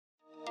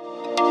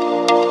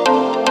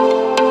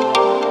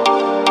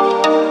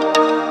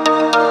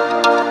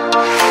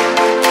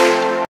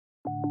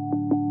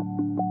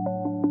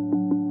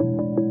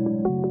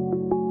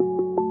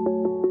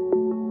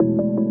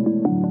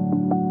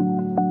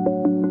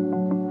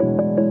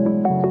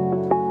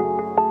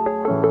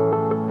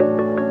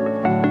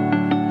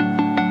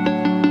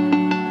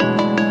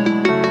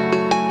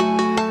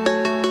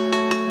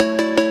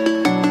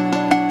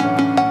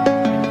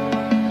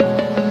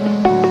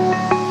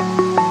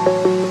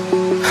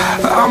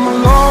I'm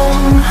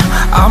alone,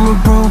 I'm a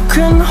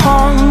broken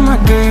home. I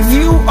gave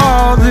you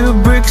all the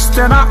bricks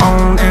that I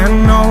own and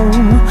know.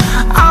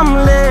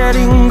 I'm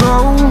letting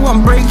go,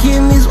 I'm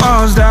breaking these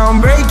walls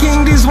down,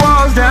 breaking these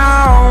walls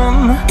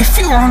down. If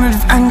you want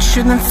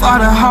adventure, then fly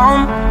to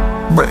home.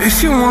 But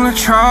if you wanna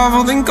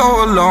travel, then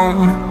go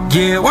alone.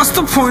 Yeah, what's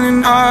the point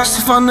in us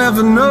if I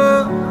never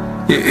know?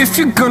 Yeah, if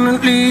you're gonna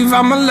leave,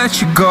 I'ma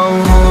let you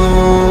go.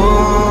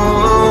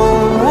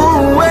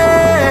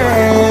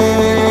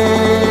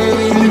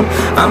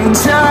 I'm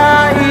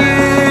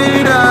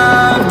tired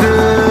of the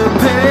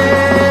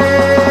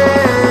pain.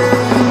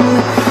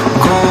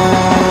 Go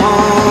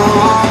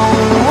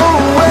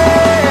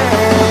away.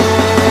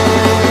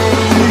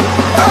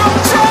 I'm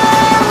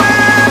done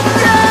with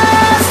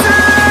yesterday.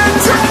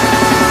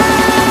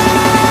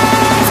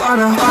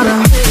 Harder, harder.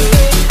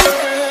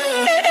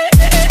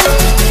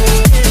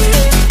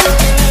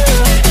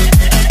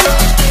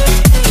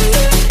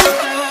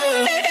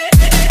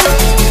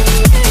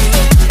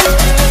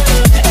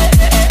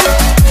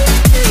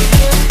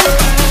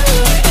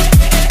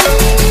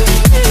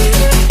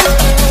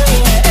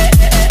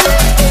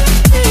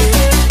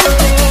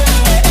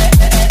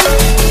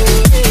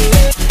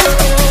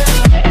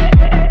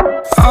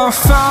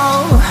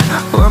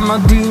 My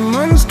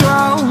demons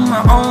dwell,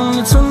 my own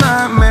little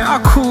nightmare, I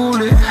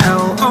call it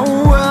hell,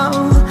 oh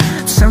well.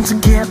 It's time to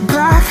get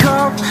back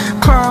up,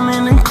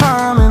 climbing and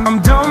climbing.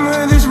 I'm done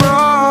with this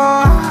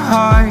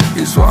ride,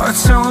 is what I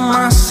tell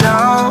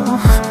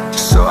myself,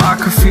 so I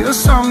could feel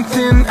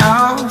something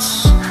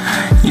else.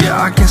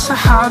 Yeah, I guess I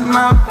had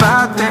my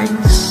bad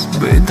days,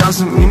 but it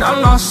doesn't mean I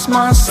lost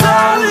my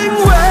styling.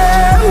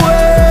 Where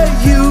were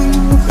you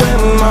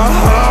when my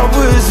heart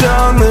was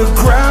on the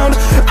ground?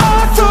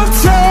 I thought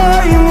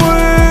time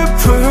would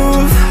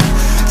prove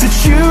that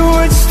you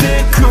would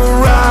stick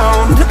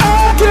around.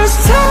 I guess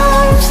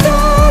time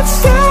stands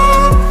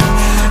still,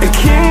 a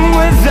king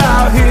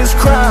without his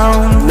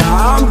crown.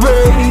 Now I'm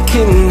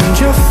breaking and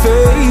you're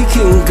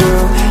faking,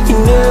 girl. You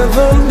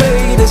never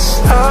made a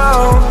stop.